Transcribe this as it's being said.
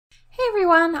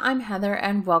everyone, I'm Heather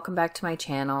and welcome back to my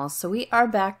channel. So we are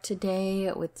back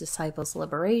today with Disciples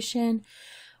Liberation.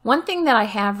 One thing that I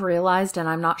have realized, and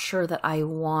I'm not sure that I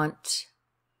want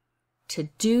to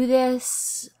do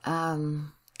this,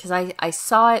 because I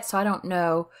saw it, so I don't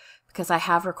know, because I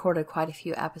have recorded quite a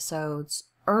few episodes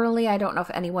early. I don't know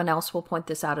if anyone else will point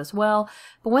this out as well.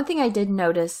 But one thing I did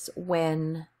notice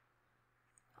when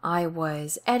I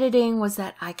was editing was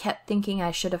that I kept thinking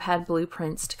I should have had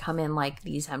blueprints to come in like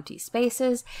these empty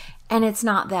spaces, and it's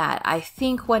not that. I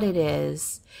think what it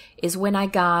is when I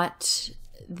got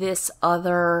this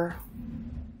other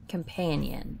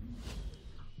companion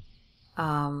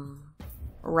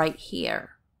right here,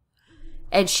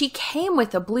 and she came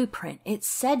with a blueprint. It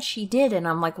said she did, and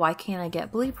I'm like, why can't I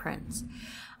get blueprints?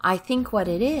 I think what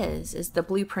it is the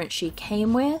blueprint she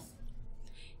came with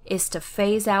is to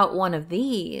phase out one of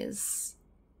these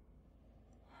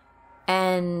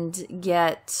and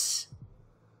get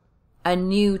a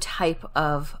new type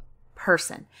of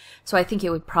person. So I think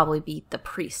it would probably be the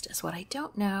priestess. What I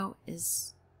don't know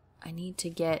is I need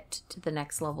to get to the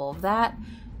next level of that.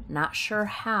 Not sure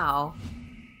how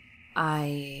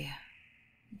I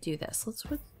do this. Let's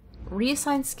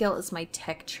reassign skill is my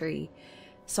tech tree.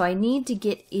 So I need to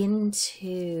get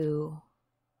into,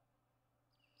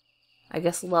 I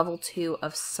guess, level 2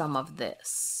 of some of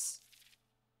this.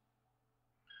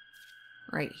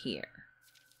 Right here.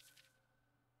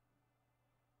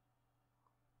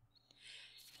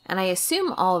 And I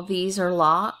assume all of these are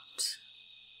locked,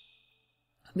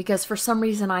 because for some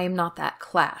reason I am not that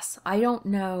class. I don't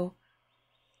know,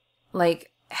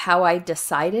 like, how I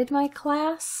decided my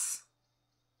class,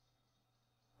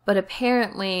 but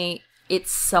apparently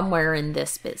it's somewhere in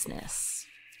this business.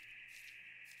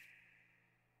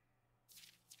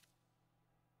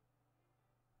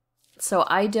 So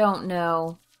I don't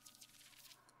know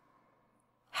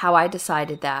how I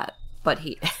decided that, but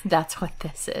that's what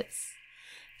this is.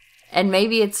 And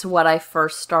maybe it's what I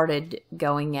first started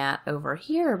going at over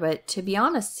here, but to be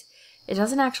honest, it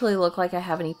doesn't actually look like I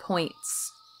have any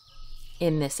points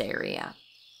in this area.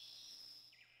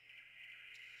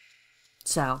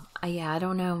 So, yeah, I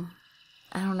don't know.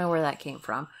 I don't know where that came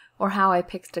from, or how I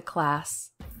picked a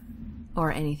class,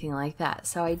 or anything like that.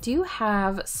 So I do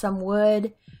have some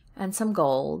wood and some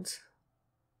gold,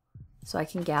 so I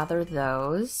can gather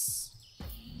those.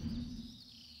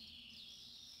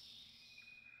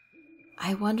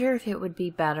 I wonder if it would be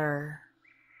better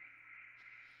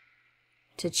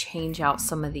to change out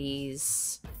some of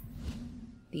these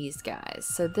guys.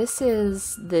 So this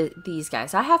is these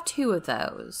guys. I have 2 of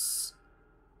those.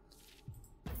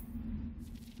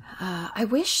 I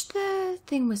wish the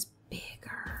thing was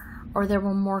bigger, or there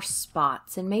were more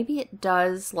spots, and maybe it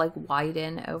does like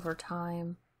widen over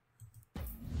time.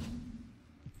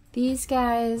 These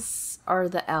guys are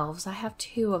the elves. I have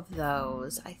 2 of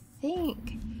those. I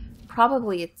think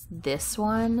probably it's this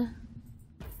one.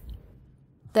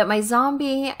 That my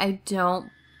zombie, I don't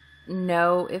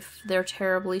know if they're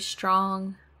terribly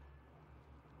strong.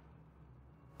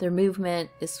 Their movement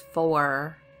is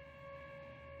 4.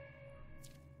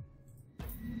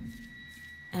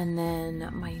 And then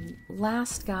my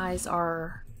last guys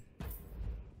are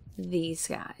these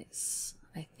guys.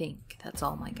 I think that's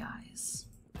all my guys.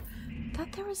 I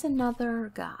thought there was another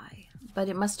guy, but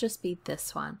it must just be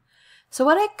this one. So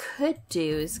what I could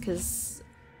do is, because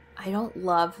I don't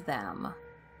love them,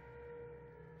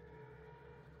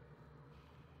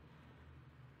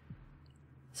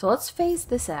 so let's phase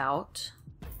this out.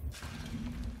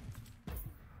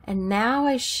 And now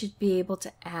I should be able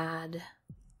to add,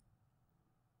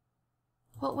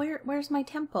 well, where's my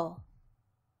temple?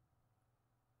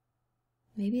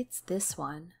 Maybe it's this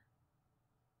one.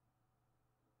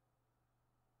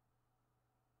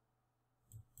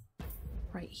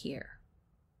 Right here.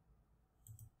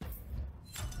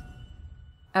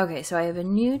 Okay, so I have a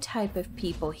new type of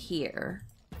people here.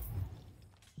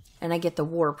 And I get the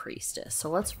War Priestess. So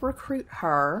let's recruit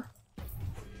her.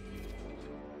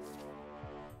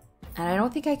 And I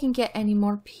don't think I can get any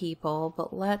more people,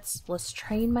 but let's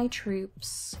train my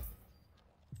troops.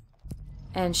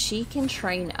 And she can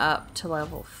train up to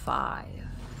level 5.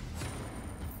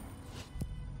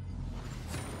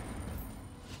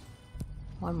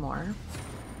 One more.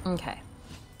 Okay.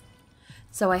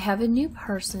 So I have a new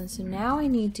person, so now I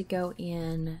need to go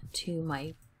in to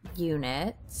my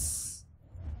units.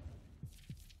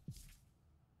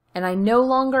 And I no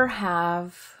longer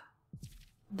have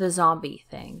the zombie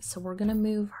thing, so we're gonna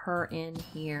move her in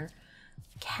here.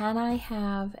 Can I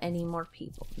have any more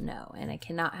people? No, and I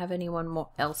cannot have anyone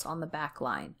else on the back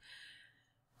line.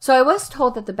 So I was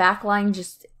told that the back line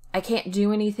I can't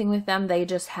do anything with them. They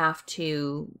just have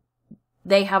to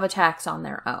they have attacks on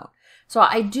their own. So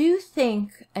I do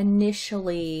think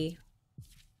initially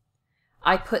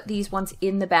I put these ones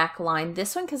in the back line.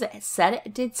 This one because it said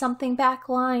it did something back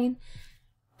line.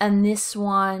 And this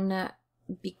one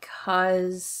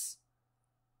because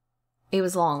it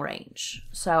was long range.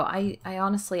 So I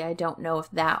honestly, I don't know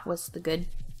if that was the good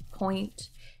point.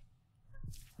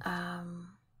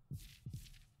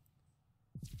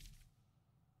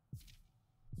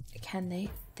 Can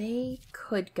they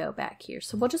could go back here.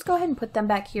 So we'll just go ahead and put them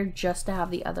back here just to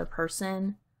have the other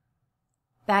person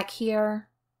back here.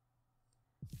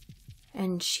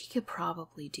 And she could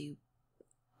probably do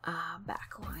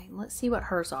backline. Let's see what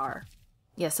hers are.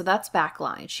 Yeah, so that's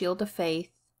backline. Shield of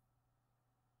Faith.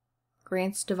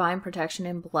 Grants divine protection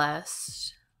and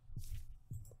blessed.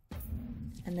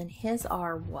 And then his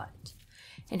are what?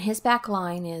 And his back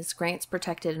line is grants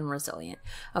protected and resilient.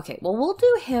 Okay, well, we'll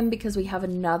do him because we have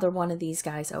another one of these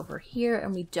guys over here,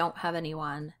 and we don't have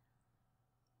anyone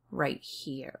right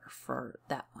here for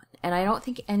that one. And I don't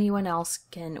think anyone else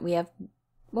can. We have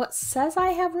what says I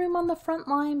have room on the front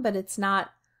line, but it's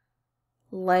not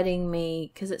letting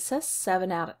me, because it says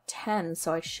 7 out of 10,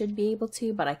 so I should be able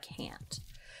to, but I can't.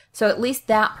 So at least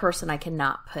that person I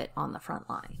cannot put on the front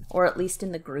line, or at least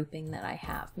in the grouping that I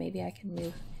have. Maybe I can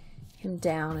move him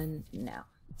down and no.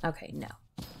 Okay, no.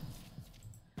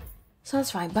 So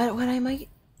that's fine. But what I might...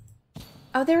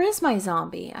 Oh, there is my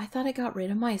zombie. I thought I got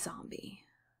rid of my zombie.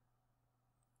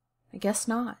 I guess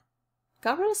not.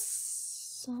 Got rid of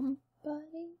somebody?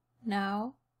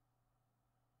 No.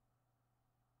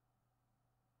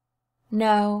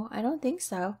 No, I don't think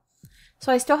so.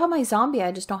 So I still have my zombie.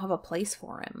 I just don't have a place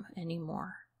for him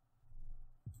anymore.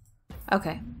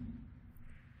 Okay.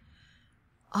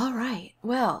 All right.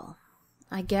 Well,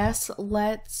 I guess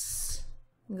let's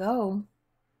go.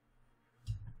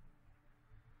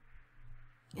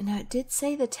 And it did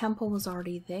say the temple was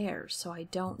already there, so I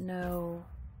don't know.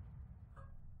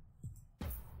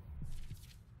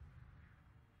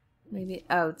 Maybe,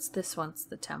 oh, it's this one's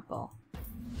the temple.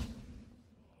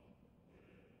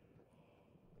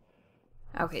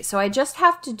 Okay, so I just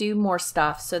have to do more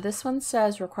stuff. So this one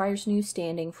says requires new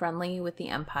standing friendly with the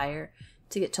Empire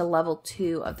to get to level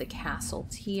 2 of the castle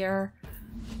tier.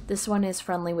 This one is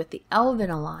friendly with the Elven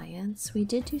Alliance. We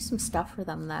did do some stuff for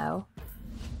them though.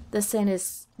 This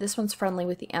one's friendly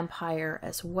with the Empire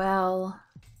as well.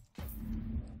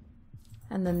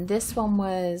 And then this one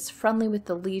was friendly with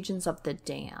the Legions of the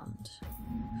Damned.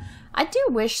 I do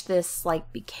wish this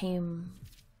like became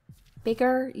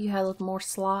bigger. You had more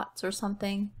slots or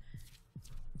something.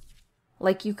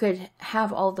 Like you could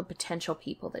have all the potential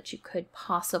people that you could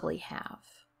possibly have.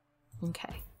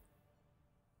 Okay.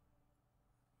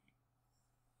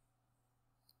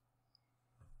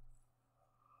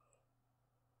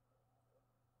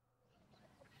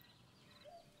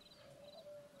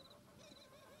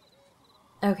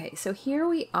 Okay, so here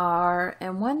we are,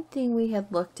 and one thing we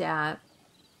had looked at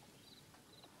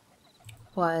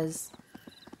was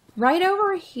right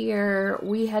over here.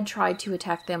 We had tried to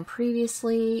attack them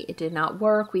previously. It did not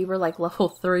work. We were like level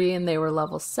 3 and they were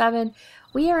level 7.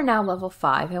 We are now level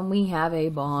 5 and we have a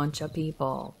bunch of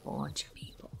people.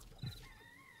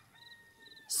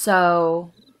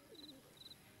 So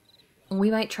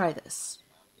we might try this.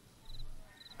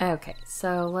 Okay,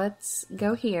 so let's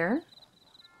go here.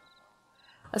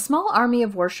 A small army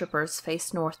of worshippers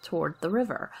faced north toward the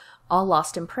river, all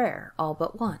lost in prayer, all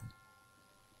but one.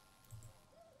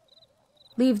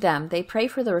 Leave them. They pray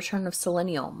for the return of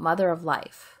Selenial, Mother of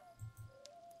Life.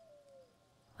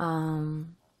 I've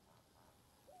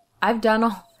done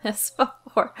all this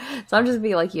before, so I'm just gonna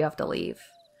be like, you have to leave.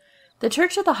 The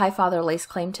Church of the High Father lays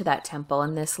claim to that temple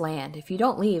in this land. If you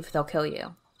don't leave, they'll kill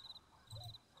you.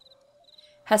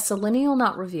 Has Selenial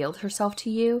not revealed herself to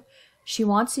you? She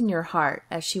wants in your heart,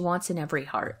 as she wants in every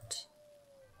heart.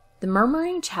 The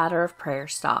murmuring chatter of prayer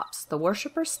stops. The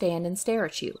worshippers stand and stare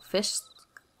at you, fists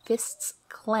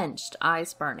clenched,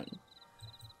 eyes burning.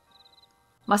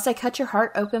 Must I cut your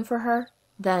heart open for her?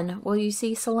 Then, will you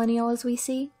see Selenial as we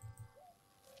see?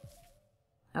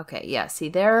 Okay, yeah, see,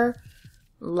 they're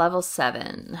level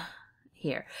 7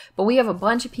 here. But we have a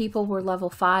bunch of people who are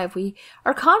level 5. We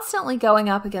are constantly going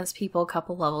up against people a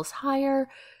couple levels higher.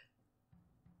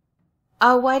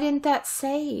 Oh, why didn't that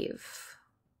save?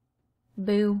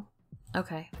 Boo.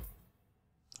 Okay.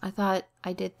 I thought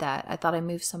I did that. I thought I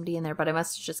moved somebody in there, but I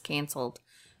must have just canceled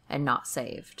and not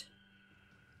saved.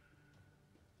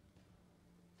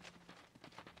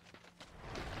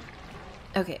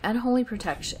 Okay, unholy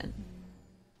protection.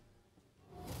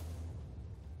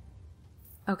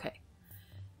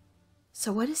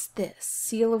 So what is this?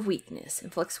 Seal of Weakness.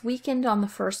 Inflicts weakened on the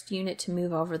first unit to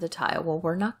move over the tile. Well,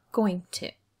 we're not going to.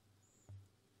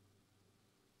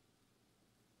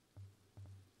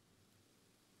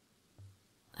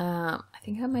 I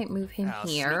think I might move him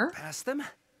here. Sneak past them.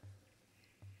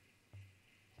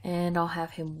 And I'll have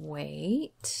him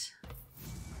wait.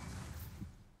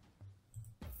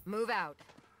 Move out.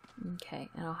 Okay,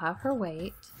 and I'll have her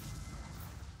wait.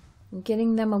 I'm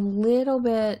getting them a little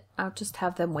bit... I'll just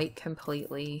have them wait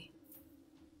completely.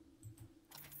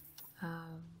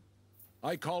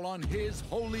 I call on his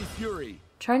holy fury.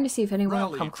 Trying to see if anyone will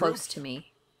Rally, come close troops. to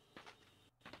me.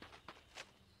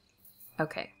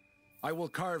 Okay. I will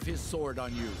carve his sword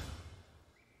on you.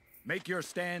 Make your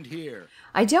stand here.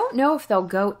 I don't know if they'll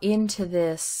go into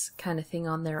this kind of thing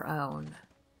on their own.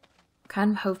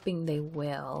 Kind of hoping they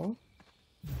will.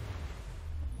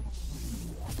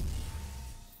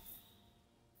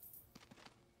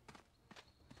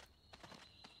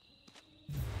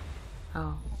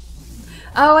 Oh.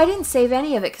 Oh, I didn't save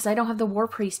any of it because I don't have the War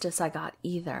Priestess I got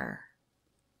either.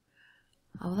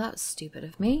 Oh, that was stupid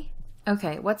of me.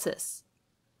 Okay, what's this?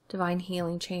 Divine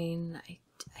Healing Chain.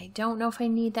 I don't know if I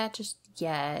need that just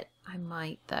yet. I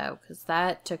might, though, because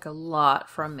that took a lot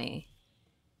from me.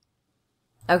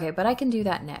 Okay, but I can do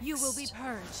that next. You will be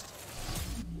purged.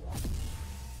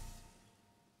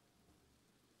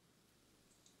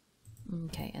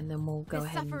 Okay, and then we'll go The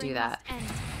ahead and do suffering that. must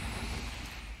end.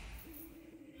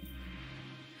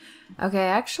 Okay, I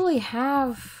actually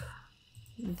have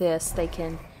this. They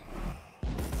can...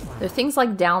 There are things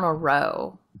like down a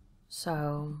row.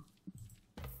 So...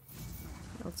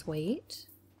 Let's wait.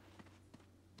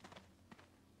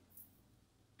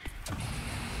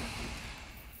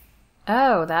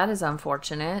 Oh, that is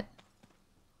unfortunate.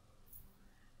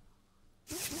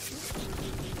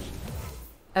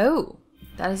 Oh,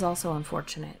 that is also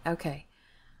unfortunate. Okay.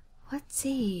 Let's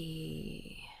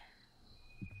see.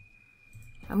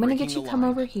 I'm going to get you come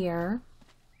over here.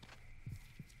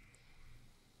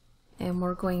 And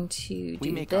we're going to We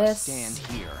do make our this. stand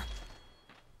here.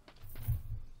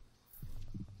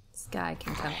 This guy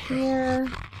can come here.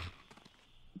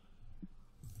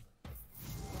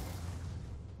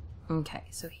 Okay,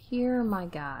 so here are my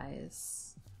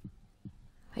guys.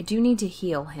 I do need to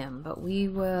heal him, but we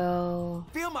will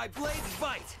Feel my blades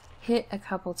bite. hit a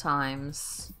couple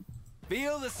times.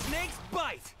 Feel the snake's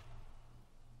bite.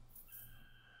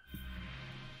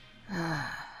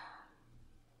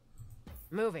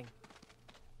 Moving.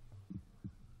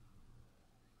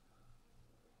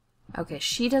 Okay,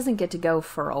 she doesn't get to go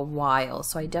for a while,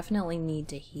 so I definitely need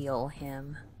to heal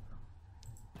him.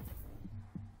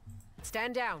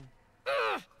 Stand down.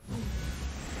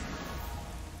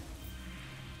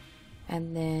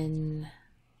 And then...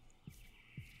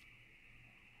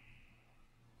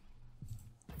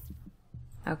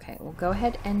 Okay, we'll go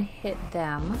ahead and hit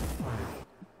them.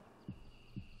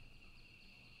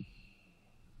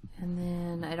 And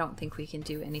then I don't think we can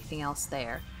do anything else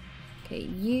there. Okay,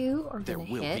 you are There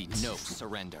gonna will hit. be no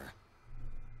surrender.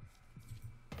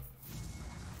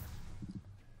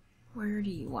 Where do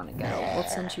you want to go? We'll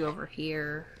send you over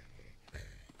here.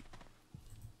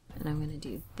 And I'm gonna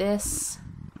do this.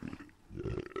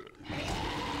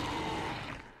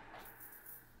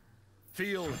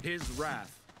 Feel his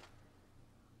wrath.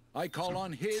 I call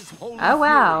on his holy Oh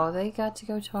wow, fury. they got to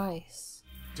go twice.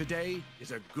 Today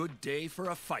is a good day for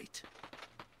a fight.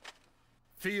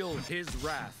 Feel his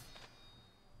wrath.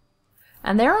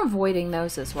 And they're avoiding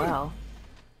those as well.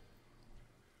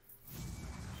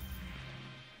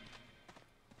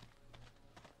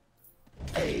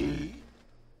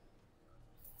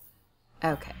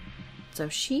 Okay, so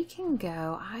she can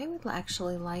go. I would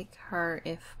actually like her,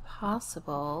 if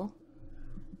possible.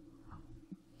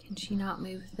 Can she not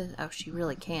move this? Oh, she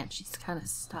really can't. She's kind of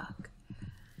stuck.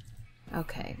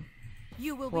 Okay.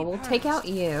 You will Well, be we'll purged. take out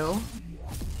you.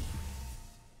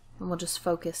 And we'll just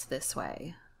focus this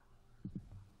way.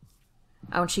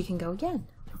 Oh, and she can go again.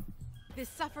 This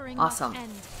suffering Awesome. must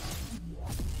end.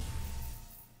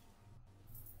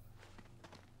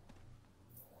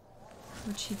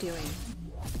 What's she doing?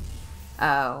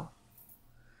 Oh.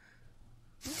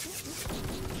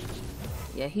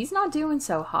 Yeah, he's not doing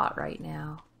so hot right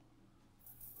now.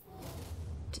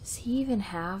 Does he even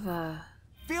have a...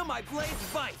 Feel my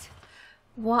blades bite.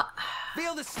 What?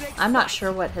 Feel the snake's I'm not bite.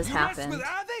 sure what has You happened. mess with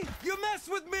Avi, you mess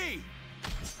with me.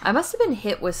 I must have been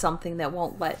hit with something that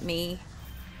won't let me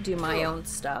do my own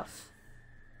stuff.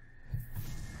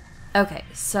 Okay,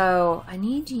 so I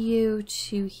need you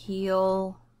to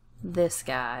heal this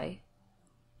guy.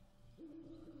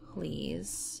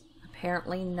 Please.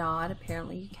 Apparently not.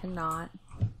 Apparently you cannot.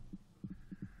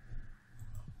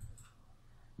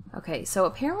 Okay, so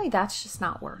apparently that's just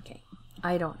not working.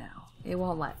 I don't know. It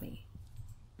won't let me.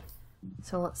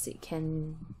 So let's see,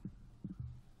 can...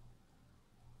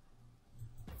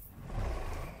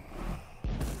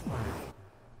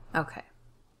 Okay.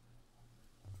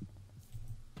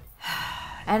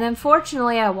 And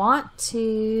unfortunately I want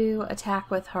to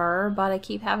attack with her, but I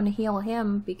keep having to heal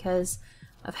him because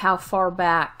of how far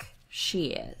back she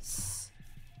is.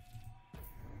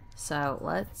 So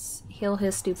let's heal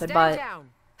his stupid Stand butt. down.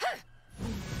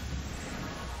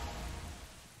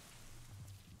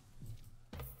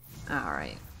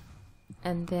 Alright.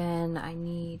 And then I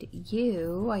need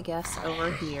you, I guess,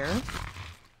 over here.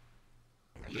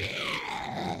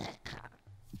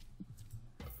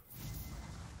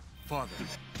 Father,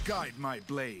 guide my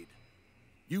blade.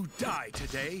 You die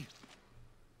today.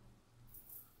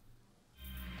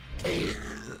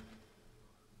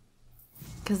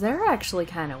 Because they're actually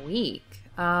kind of weak.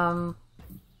 Let's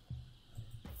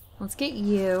get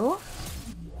you.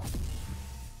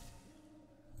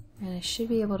 And I should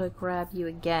be able to grab you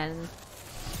again.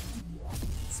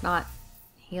 It's not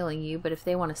healing you, but if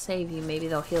they want to save you, maybe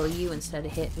they'll heal you instead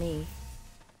of hit me.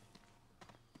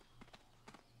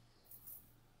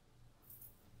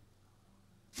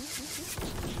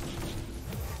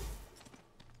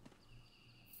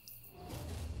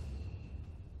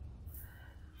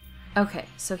 Okay,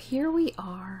 so here we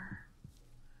are.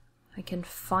 I can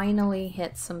finally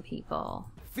hit some people.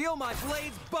 Feel my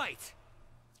blades bite.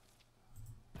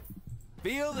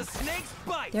 Feel the snake's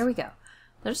bite. There we go.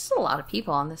 There's just a lot of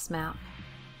people on this map.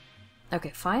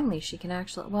 Okay, finally she can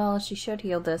actually... Well, she should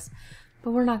heal this,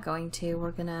 but we're not going to.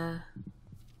 We're gonna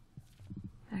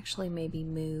actually maybe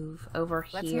move over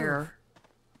Let's here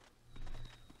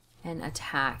and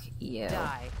attack you.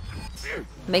 Die.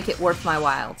 Make it worth my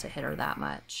while to hit her that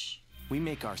much. We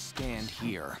make our stand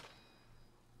here.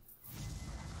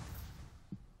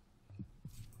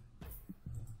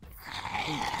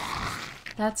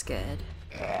 That's good.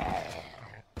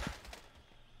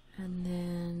 And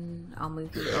then I'll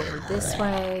move you over this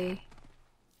way.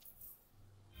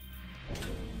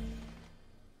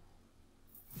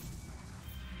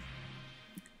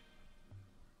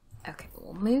 Okay,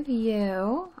 we'll move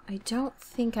you. I don't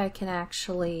think I can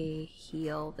actually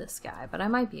heal this guy, but I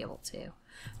might be able to.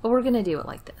 But we're gonna do it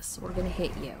like this. We're gonna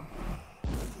hit you.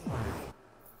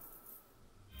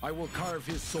 I will carve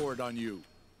his sword on you.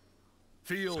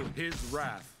 Feel his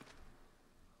wrath.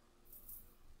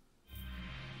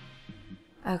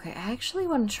 Okay, I actually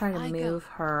want to try to I go. move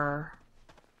her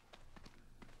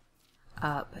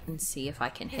up and see if I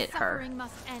can His hit her. suffering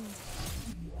must end.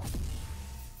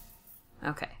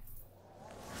 Okay.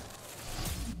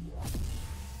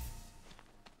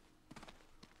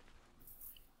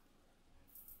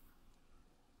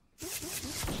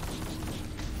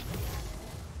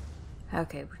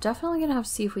 Okay, we're definitely gonna have to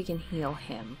see if we can heal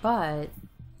him, but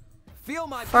Feel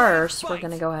my first blades we're bite.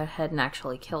 gonna go ahead and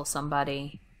actually kill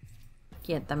somebody.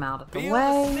 Get them out of the Feel the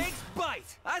way. snake's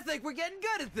bite. I think we're getting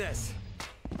good at this.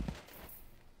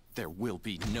 There will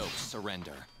be no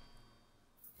surrender.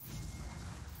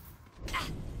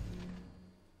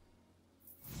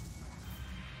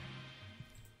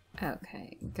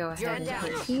 Okay, go ahead Stand and down.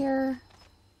 hit here.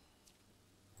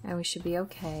 And we should be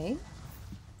okay.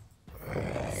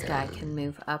 This guy can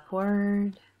move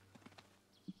upward.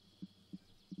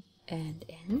 And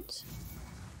end.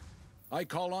 I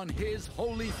call on his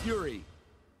holy fury.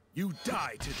 You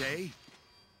die today.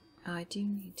 I do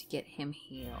need to get him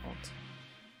healed.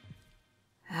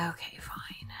 Okay,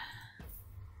 fine.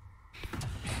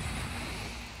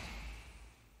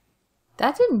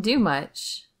 That didn't do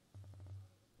much.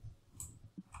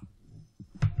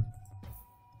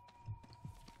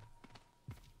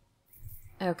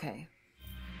 Okay.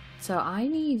 So I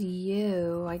need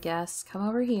you, I guess. Come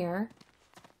over here.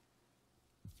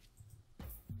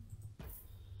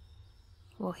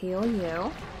 We'll heal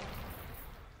you.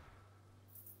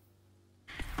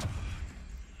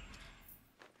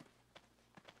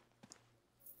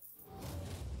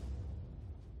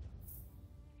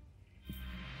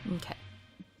 Okay.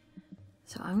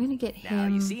 So I'm gonna get Now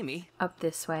him you see me. up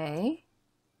this way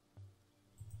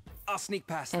I'll sneak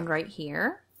past and them. right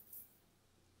here.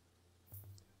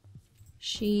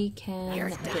 She can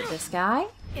hit this guy.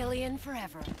 Ilian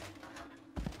forever.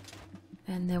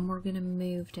 And then we're gonna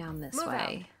move down this Move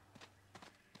way.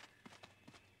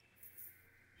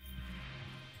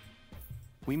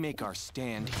 We make our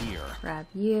stand here. Grab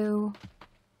you.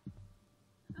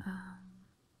 I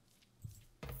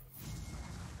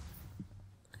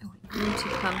want you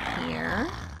to come here.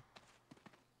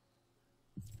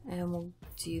 And we'll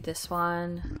do this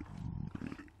one.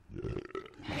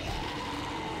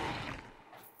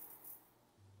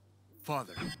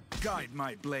 Father, guide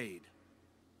my blade.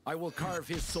 I will carve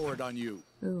his sword on you.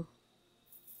 Ooh.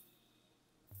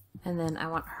 And then I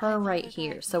want her right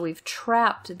here. So we've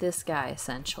trapped this guy,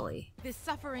 essentially. This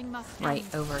suffering must Right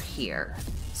end. over here.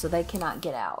 So they cannot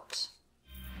get out.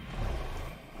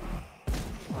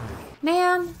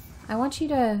 Man, I want you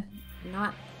to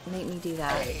not make me do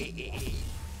that.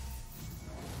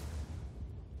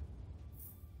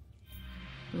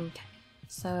 Okay,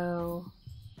 so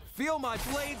Feel my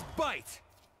blades bite.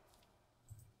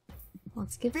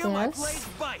 let's get Feel my this. blades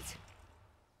bite.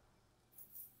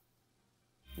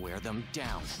 Wear them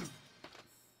down.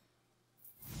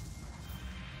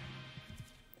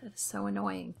 That is so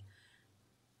annoying.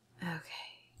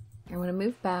 Okay, I'm gonna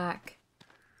move back.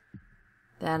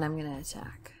 Then I'm gonna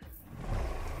attack.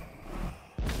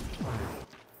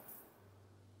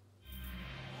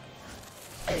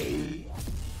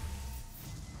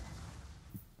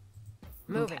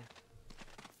 Moving.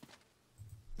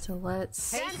 So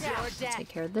let's Hands down. take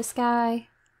care of this guy.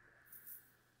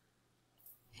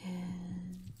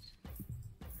 And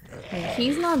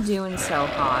he's not doing so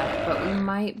hot, but we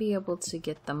might be able to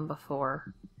get them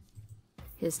before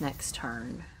his next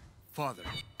turn. Father,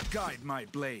 guide my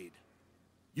blade.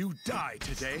 You die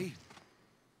today.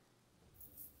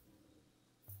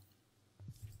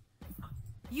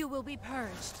 You will be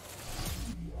purged.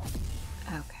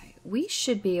 Okay, we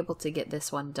should be able to get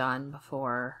this one done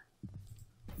before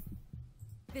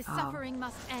This suffering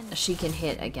must end. she can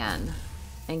hit again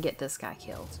and get this guy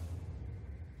killed.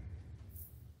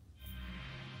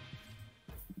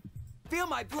 Feel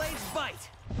my blades bite.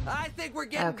 I think we're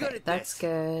getting good Okay, at that's this.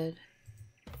 good.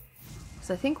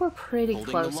 So I think we're pretty Holding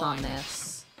the close on line.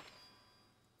 this.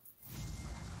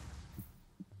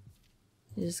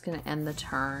 You're just gonna end the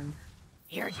turn.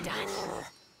 You're done.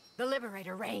 The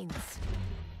Liberator reigns.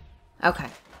 Okay.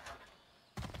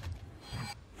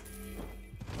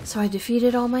 So I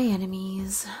defeated all my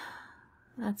enemies.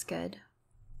 That's good.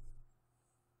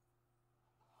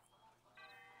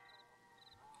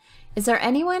 Is there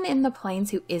anyone in the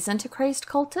plains who isn't a crazed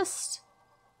cultist?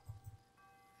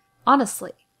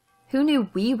 Honestly, who knew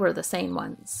we were the sane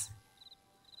ones?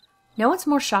 No one's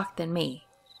more shocked than me.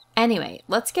 Anyway,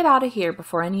 let's get out of here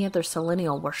before any other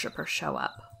Selenial worshippers show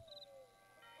up.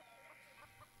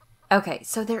 Okay,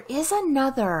 so there is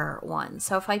another one.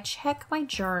 So if I check my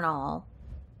journal,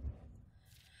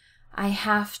 I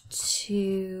have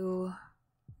to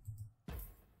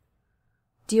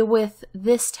deal with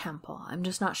this temple. I'm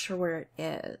just not sure where it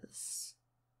is.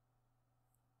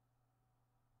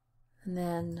 And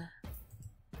then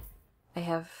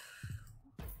I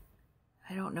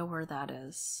don't know where that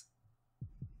is.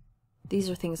 These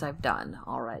are things I've done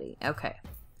already. Okay.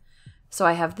 So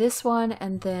I have this one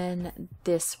and then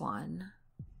this one.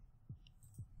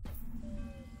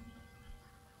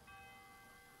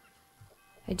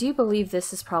 I do believe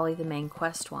this is probably the main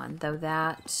quest one, though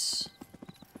that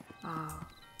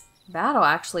battle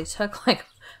actually took like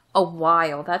a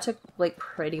while. That took like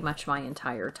pretty much my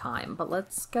entire time. But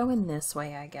let's go in this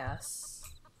way, I guess.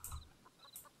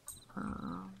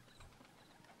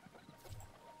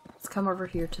 Let's come over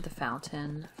here to the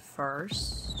fountain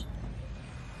first.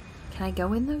 Can I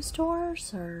go in those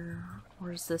doors, or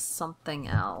is this something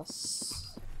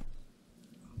else?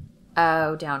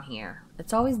 Oh, down here.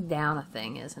 It's always down a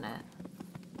thing, isn't it?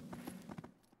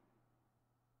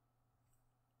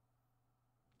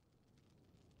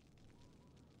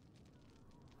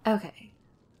 Okay.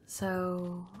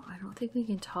 So, I don't think we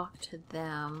can talk to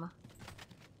them.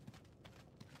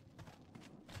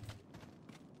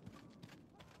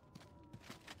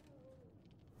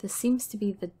 This seems to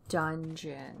be the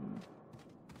dungeon.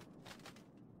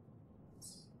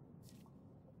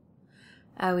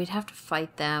 Oh, we'd have to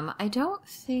fight them. I don't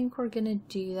think we're gonna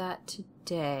do that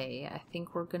today. I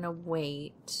think we're gonna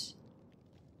wait.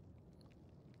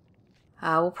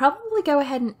 We'll probably go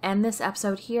ahead and end this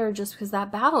episode here just because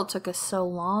that battle took us so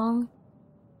long.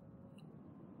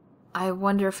 I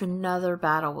wonder if another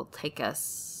battle will take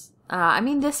us... I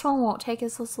mean, this one won't take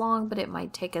us this long, but it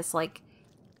might take us like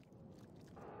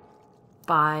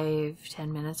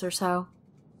 5-10 minutes or so.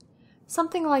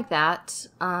 Something like that,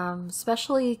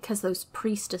 especially because those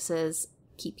priestesses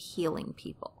keep healing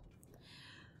people.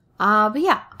 But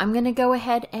yeah, I'm going to go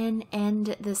ahead and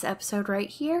end this episode right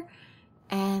here,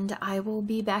 and I will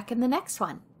be back in the next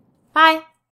one. Bye!